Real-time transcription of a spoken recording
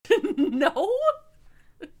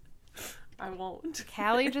won't.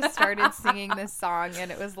 Callie just started singing this song,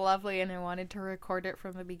 and it was lovely, and I wanted to record it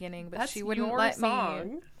from the beginning, but she wouldn't let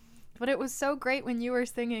me. But it was so great when you were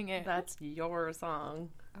singing it. That's your song.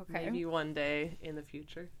 Okay. Maybe one day in the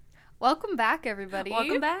future. Welcome back, everybody.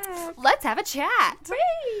 Welcome back. Let's have a chat.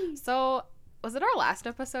 Whee! So, was it our last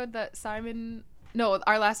episode that Simon... No,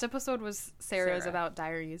 our last episode was Sarah's Sarah. about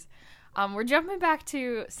diaries. We're jumping back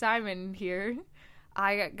to Simon here.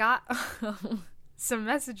 I got some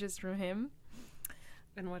messages from him.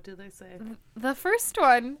 And what did they say? The first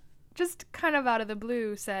one, just kind of out of the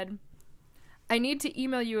blue, said, I need to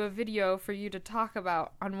email you a video for you to talk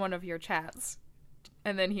about on one of your chats.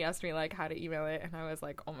 And then he asked me, like, how to email it. And I was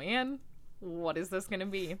like, oh, man, what is this going to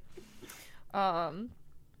be?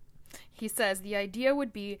 He says, the idea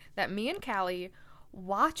would be that me and Callie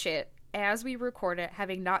watch it as we record it,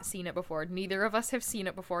 having not seen it before. Neither of us have seen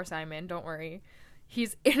it before, Simon. Don't worry.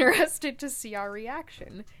 He's interested to see our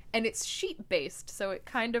reaction. And it's sheep-based, so it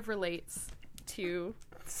kind of relates to...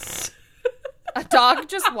 A dog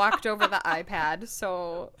just walked over the iPad,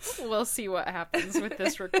 so we'll see what happens with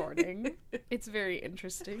this recording. It's very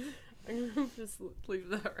interesting. I'm gonna just leave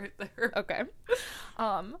that right there. Okay.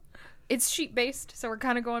 It's sheep-based, so we're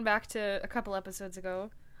kind of going back to a couple episodes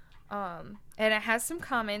ago. And it has some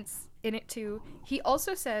comments in it, too. He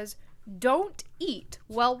also says, don't eat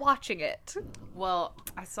while watching it. Well,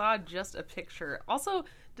 I saw just a picture. Also,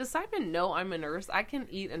 does Simon know I'm a nurse? I can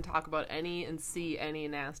eat and talk about any and see any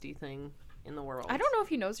nasty thing in the world. I don't know if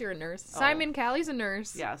he knows you're a nurse. Oh. Simon, Callie's a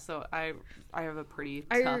nurse. Yeah, so I have a pretty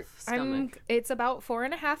tough stomach. It's about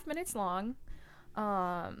 4.5 minutes long.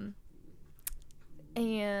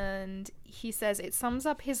 And he says it sums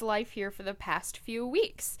up his life here for the past few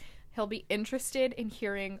weeks. He'll be interested in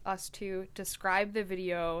hearing us to describe it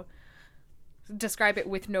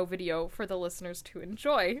with no video for the listeners to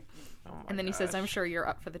enjoy. Oh my and then he says, I'm sure you're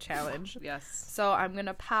up for the challenge. Yes. So I'm going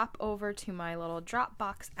to pop over to my little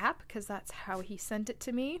Dropbox app because that's how he sent it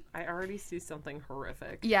to me. I already see something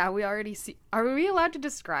horrific. Yeah, we already see. Are we allowed to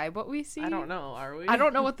describe what we see? I don't know. Are we? I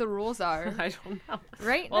don't know what the rules are. I don't know.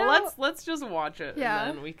 Right well, now? let's just watch it. Yeah.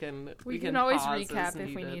 And then we can always pause recap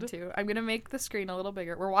if we need to. I'm going to make the screen a little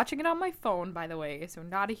bigger. We're watching it on my phone, by the way, so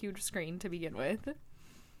not a huge screen to begin with.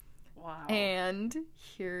 Wow. And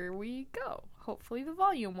here we go. Hopefully the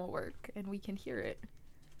volume will work and we can hear it.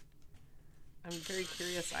 I'm very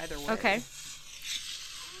curious either way. Okay.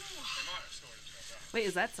 Wait,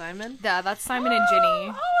 is that Simon? Yeah, that's Simon and Ginny.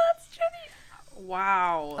 Oh, that's Ginny.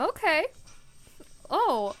 Wow. Okay.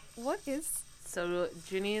 Oh, what is... So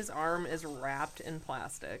Ginny's arm is wrapped in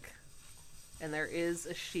plastic. And there is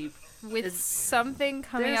a sheep. With something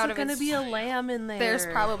coming out of it. There's going to be a lamb in there. There's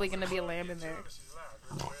probably going to be a lamb in there.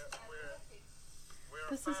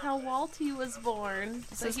 This is how Walty was born.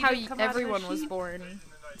 This is how everyone was born.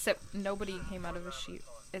 Except nobody came out of a sheep.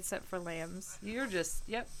 Except for lambs. You're just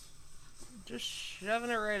shoving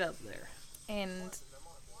it right up there. And,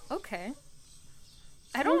 okay.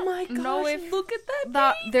 I don't know if... Look at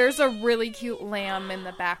that There's a really cute lamb in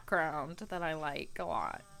the background that I like a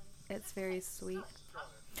lot. It's very sweet.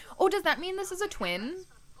 Oh, does that mean this is a twin?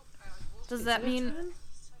 Does that mean...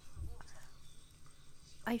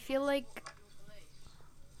 I feel like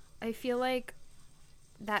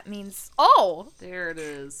that means... Oh! There it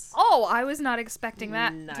is. Oh, I was not expecting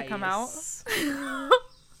that to come out.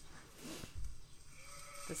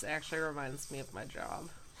 This actually reminds me of my job.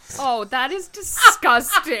 Oh, that is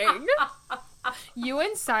disgusting. You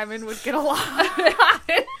and Simon would get along.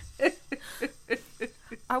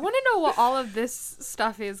 I want to know what all of this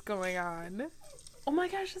stuff is going on. Oh my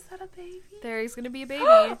gosh, is that a baby? There's gonna be a baby. A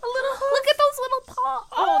little hoof. Look at those little paws.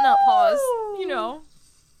 Oh, not paws. You know.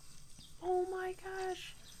 Oh my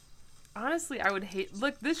gosh. Honestly, I would hate...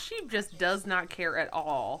 Look, this sheep just does not care at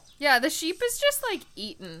all. Yeah, the sheep is just, like,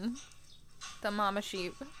 eaten. The mama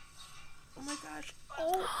sheep. Oh my gosh.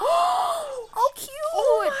 Oh, cute.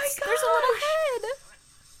 Oh my gosh. There's a little head.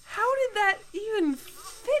 How did that even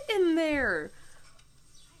fit in there?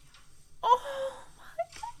 Oh my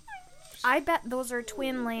gosh. I bet those are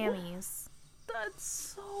twin lammies. That's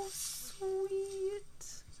so sweet.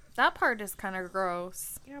 That part is kind of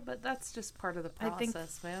gross. Yeah, but that's just part of the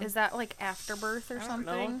process, man. Is that like afterbirth or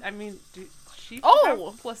something? Know. I mean, do sheep have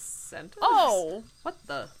placentas? Oh! What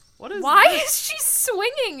is Why this? is she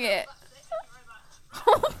swinging it?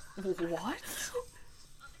 What?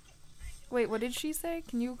 Wait, what did she say?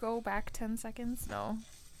 Can you go back 10 seconds? No.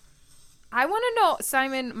 I want to know,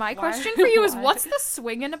 Simon, my question for you is what's the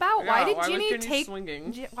swinging about? Yeah, why did Ginny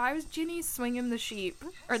swinging? Why was Ginny swinging the sheep?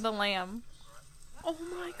 Or the lamb? Oh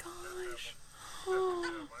my gosh.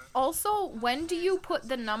 Oh. Also, when do you put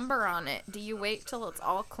the number on it? Do you wait till it's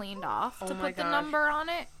all cleaned off to put the number on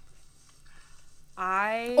it?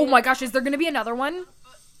 Oh my gosh, is there gonna be another one?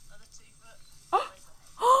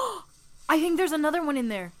 Oh, I think there's another one in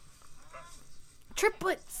there.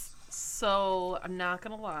 Triplets. So, I'm not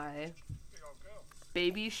gonna lie.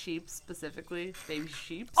 Baby sheep, specifically. Baby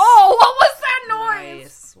sheeps. Oh, what was that noise?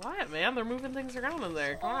 Nice. What, man? They're moving things around in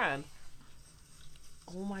there. Come on.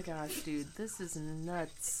 Oh my gosh, dude. This is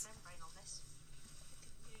nuts.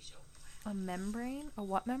 A membrane? A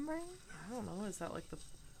what membrane? I don't know. Is that like the...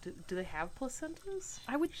 Do they have placentas?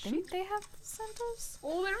 I would think they have placentas.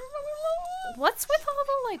 Oh, they're really low. What's with all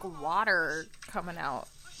the, like, water coming out?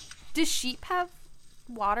 Does sheep have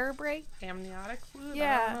water break? Amniotic fluid?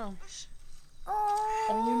 Yeah. I don't know.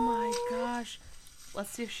 Oh my gosh. Let's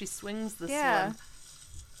see if she swings this one.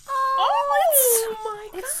 Oh my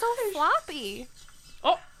gosh. It's so floppy.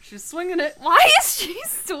 Oh, she's swinging it. Why is she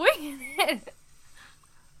swinging it?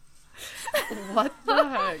 What the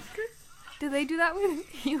heck? Do they do that with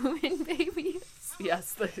human babies?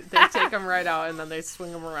 Yes, they take them right out and then they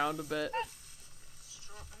swing them around a bit.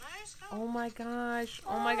 Oh my gosh.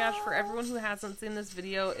 Oh my gosh. For everyone who hasn't seen this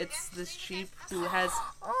video, it's this sheep who has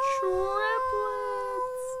triplets.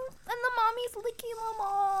 And the mommy's licking them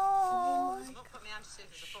all.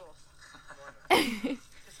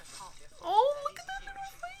 Oh, look at that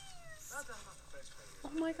little face.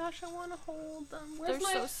 Oh my gosh, I want to hold them. They're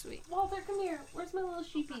so sweet. Walter, come here. Where's my little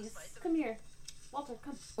sheepies? Come here. Walter,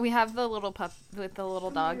 come. We have the little pup with the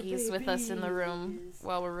little doggies with us in the room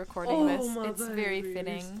while we're recording this. It's very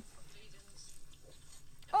fitting.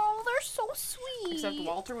 Oh, they're so sweet. Except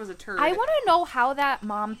Walter was a turd. I want to know how that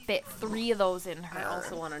mom fit 3 of those in her. I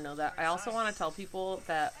also want to know that. I also want to tell people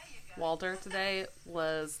that Walter today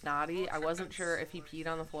was naughty. I wasn't sure if he peed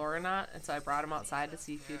on the floor or not, and so I brought him outside to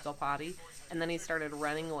see if he would go potty. And then he started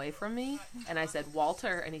running away from me, and I said,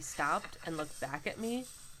 Walter, and he stopped and looked back at me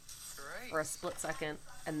for a split second,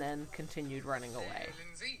 and then continued running away.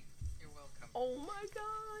 Oh my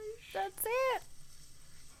gosh. That's it.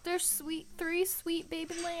 They're sweet, 3 sweet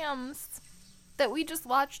baby lambs that we just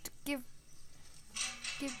watched give.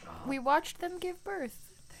 We watched them give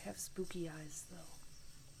birth. They have spooky eyes, though.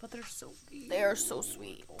 But they're so cute. They are so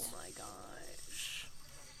sweet. Oh my gosh.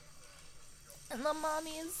 And the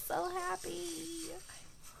mommy is so happy.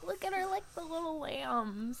 Look at her like the little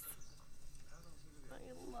lambs. I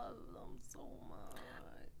love them so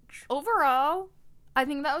much. Overall, I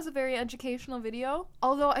think that was a very educational video.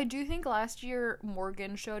 Although I do think last year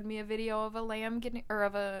Morgan showed me a video of a lamb getting, or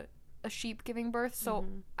of a sheep giving birth. So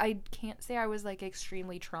I can't say I was like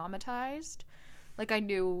extremely traumatized. Like I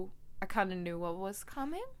kind of knew what was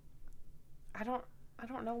coming. I don't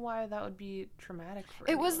know why that would be traumatic for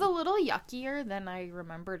It anyone. was a little yuckier than I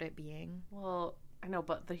remembered it being. Well, I know,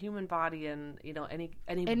 but the human body and, you know, any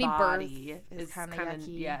body birth is kind of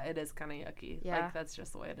yucky. Yeah, it is kind of yucky. Yeah. Like, that's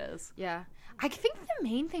just the way it is. Yeah. I think the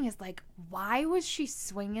main thing is, like, why was she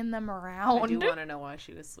swinging them around? I do want to know why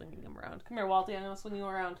she was swinging them around. Come here, Walty, I'm going to swing you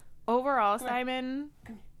around. Overall, Simon,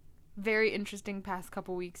 very interesting past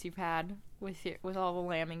couple weeks you've had with all the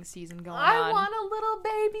lambing season going on. I want a little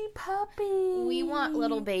baby puppy. We want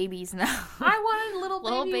little babies now. I want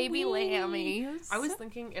little baby lammies. I was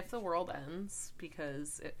thinking if the world ends,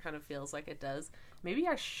 because it kind of feels like it does, maybe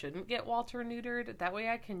I shouldn't get Walter neutered. That way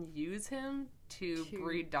I can use him to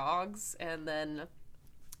breed dogs, and then...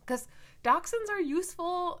 Because dachshunds are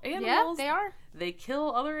useful animals. Yeah, they are. They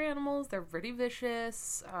kill other animals. They're pretty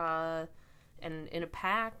vicious. And in a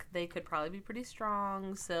pack, they could probably be pretty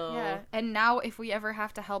strong, so... Yeah, and now if we ever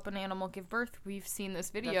have to help an animal give birth, we've seen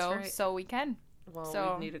this video, right. So we can. Well,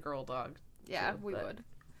 we'd need a girl dog. Yeah, too, we would.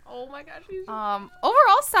 Oh my gosh.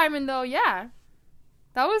 Overall, Simon, though, yeah.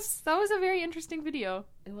 That was a very interesting video.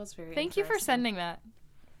 It was very Thank you for sending that.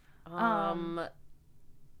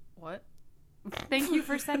 What? Thank you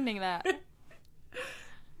for sending that.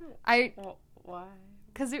 Well, why?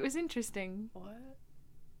 Because it was interesting. What?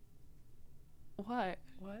 What?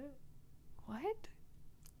 What? What?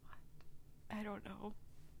 I don't know.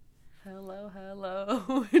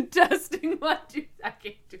 Hello. Testing my juice. I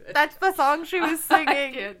can't do it. That's the song she was singing.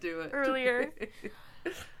 I can't do it. Earlier.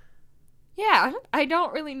 Yeah, I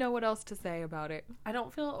don't really know what else to say about it. I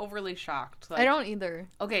don't feel overly shocked. I don't either.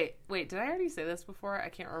 Okay, wait, did I already say this before? I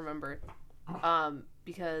can't remember.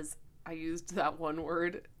 Because I used that one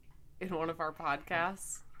word in one of our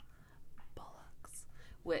podcasts.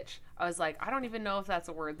 Which I was like, I don't even know if that's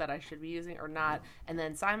a word that I should be using or not. And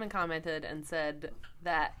then Simon commented and said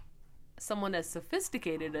that someone as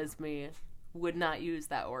sophisticated as me would not use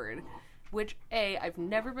that word. which I've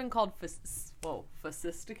never been called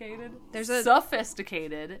sophisticated. There's a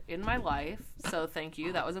sophisticated in my life, so thank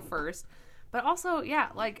you. That was a first. But also, yeah,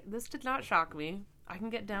 like, this did not shock me. I can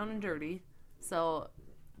get down and dirty. So,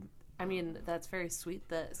 I mean, that's very sweet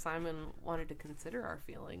that Simon wanted to consider our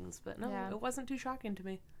feelings. But no, it wasn't too shocking to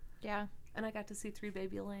me. Yeah. And I got to see 3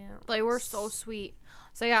 baby lambs. They were so sweet.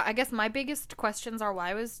 So, yeah, I guess my biggest questions are,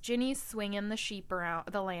 why was Ginny swinging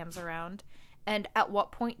the lambs around? And at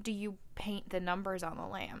what point do you paint the numbers on the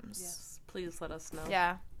lambs? Yes, please let us know.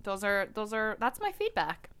 Yeah, that's my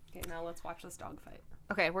feedback. Okay, now let's watch this dog fight.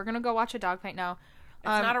 Okay, we're gonna go watch a dog fight now. It's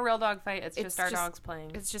not a real dog fight, it's just our dogs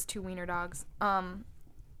playing. It's just 2 wiener dogs,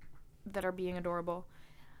 that are being adorable.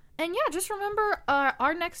 And yeah, just remember,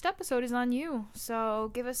 our next episode is on you,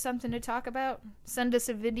 so give us something to talk about. Send us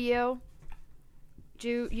a video.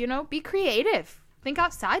 Be creative. Think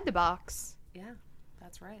outside the box. Yeah,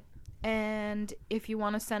 that's right. And if you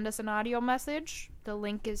want to send us an audio message, the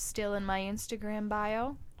link is still in my Instagram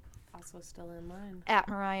bio. Also still in mine. At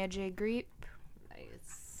Mariah J. Greep.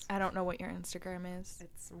 Nice. I don't know what your Instagram is.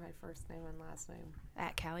 It's my first name and last name.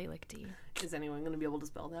 At Callie Lichty. Is anyone going to be able to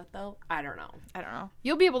spell that, though? I don't know.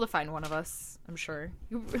 You'll be able to find one of us, I'm sure.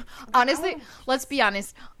 Honestly, let's be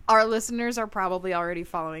honest. Our listeners are probably already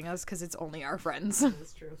following us because it's only our friends.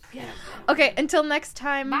 That's true. Okay, until next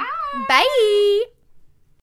time. Bye. Bye.